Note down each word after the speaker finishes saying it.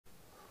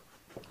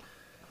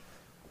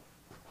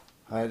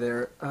Hi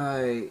there.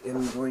 I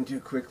am going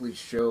to quickly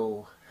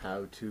show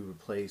how to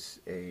replace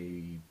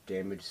a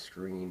damaged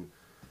screen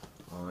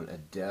on a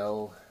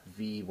Dell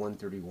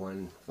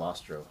V131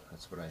 Vostro.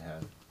 That's what I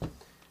have.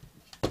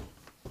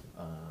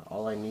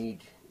 All I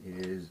need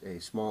is a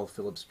small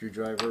Phillips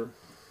screwdriver,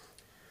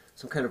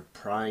 some kind of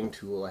prying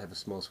tool. I have a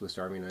small Swiss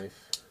Army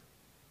knife,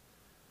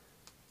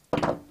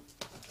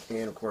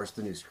 and of course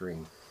the new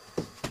screen.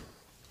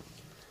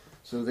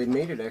 So they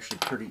made it actually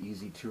pretty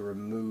easy to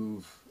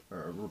remove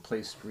or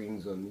replace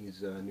screens on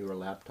these newer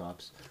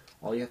laptops.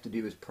 All you have to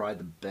do is pry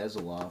the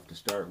bezel off to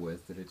start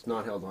with, and it's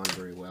not held on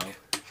very well.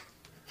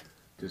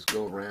 Just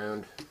go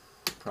around,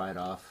 pry it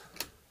off,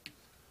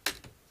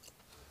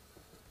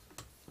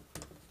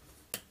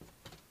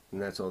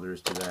 and that's all there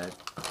is to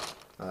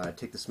that.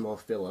 Take the small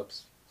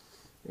Phillips,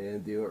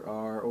 and there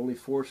are only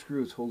 4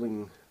 screws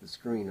holding the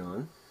screen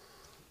on.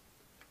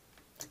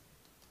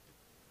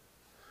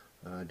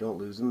 Don't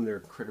lose them, they're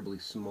incredibly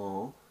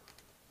small.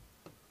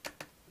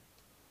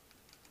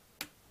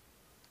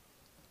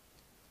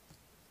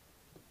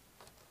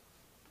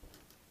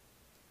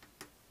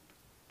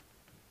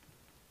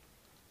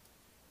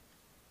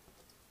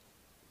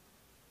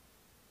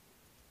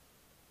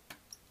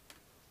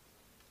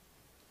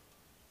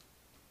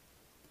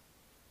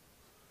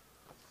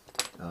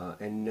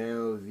 And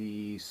now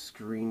the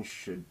screen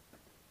should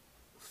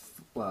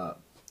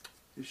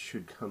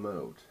come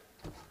out.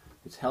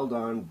 It's held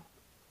on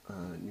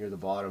near the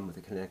bottom with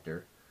a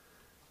connector,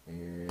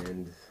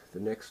 and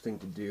the next thing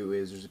to do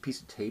is there's a piece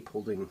of tape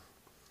holding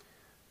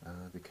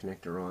the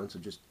connector on, so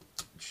just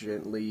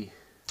gently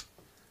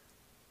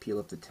peel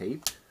up the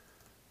tape,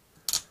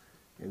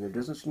 and there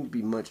doesn't seem to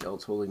be much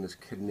else holding this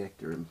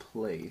connector in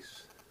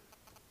place.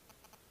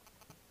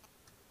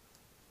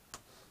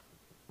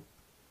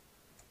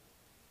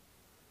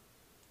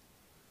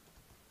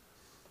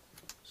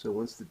 So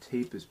once the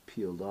tape is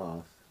peeled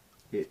off,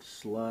 it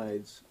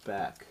slides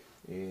back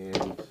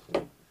and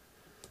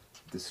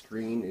the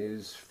screen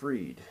is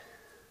freed.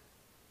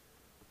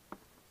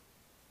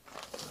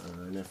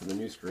 Now for the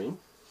new screen.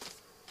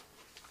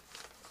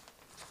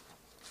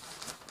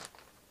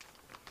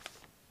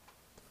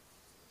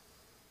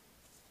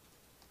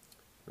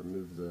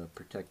 Remove the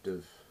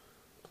protective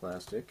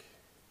plastic.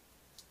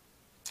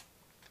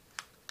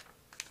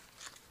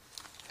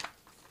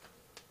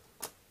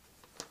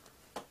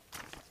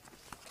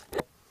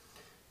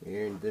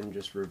 And then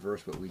just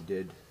reverse what we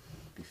did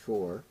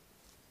before.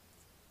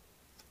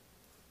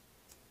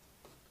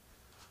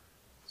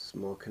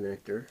 Small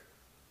connector.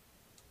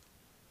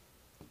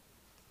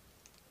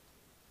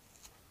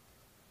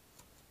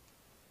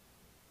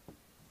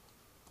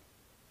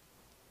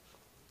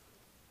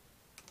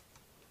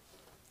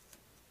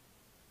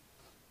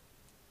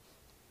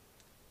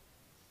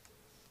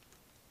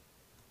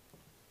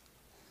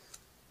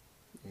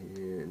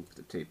 And put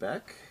the tape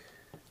back.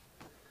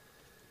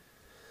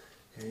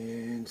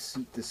 And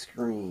seat the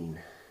screen.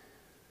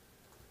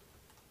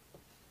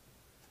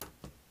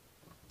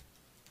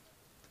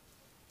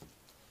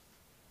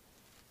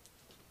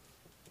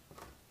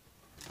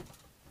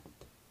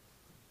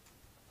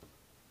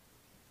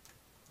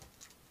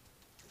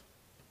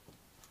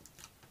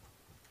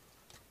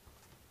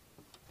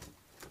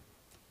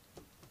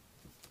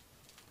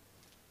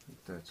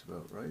 That's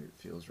about right, it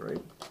feels right.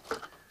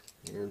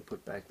 And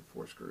put back the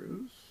 4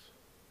 screws.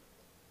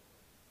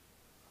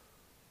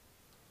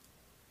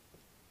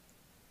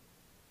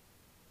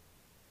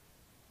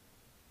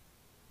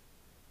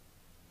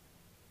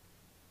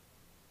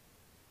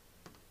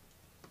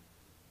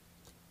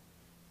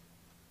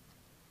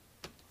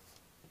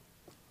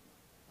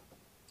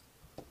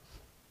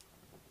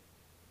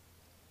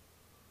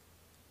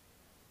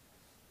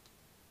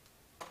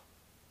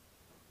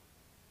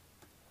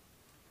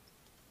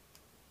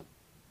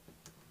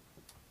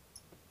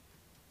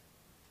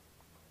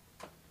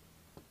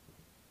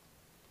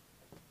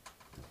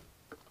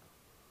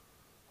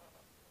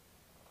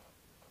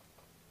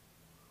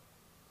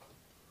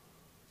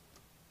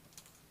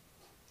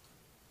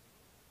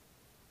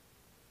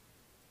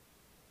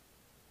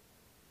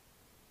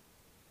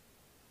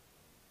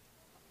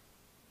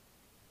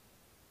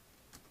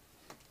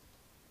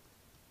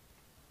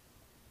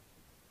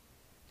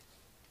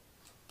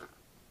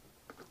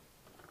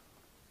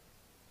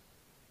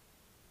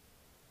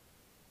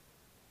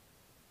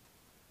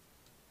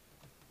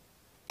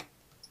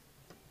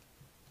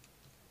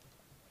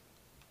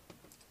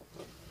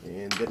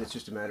 And then it's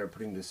just a matter of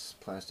putting this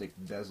plastic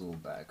bezel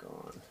back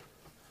on.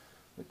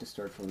 I like to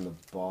start from the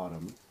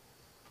bottom,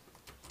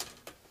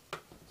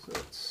 so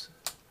it's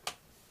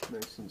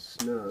nice and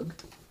snug,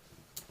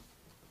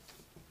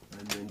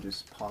 and then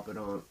just pop it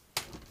on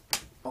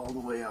all the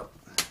way up.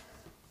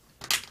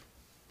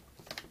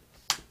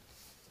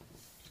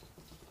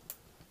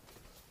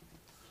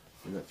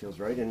 And that feels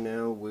right, and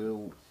now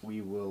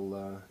we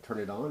will turn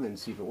it on and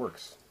see if it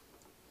works.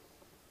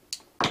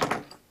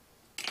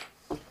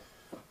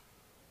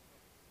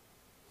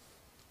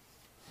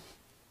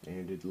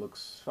 And it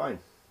looks fine.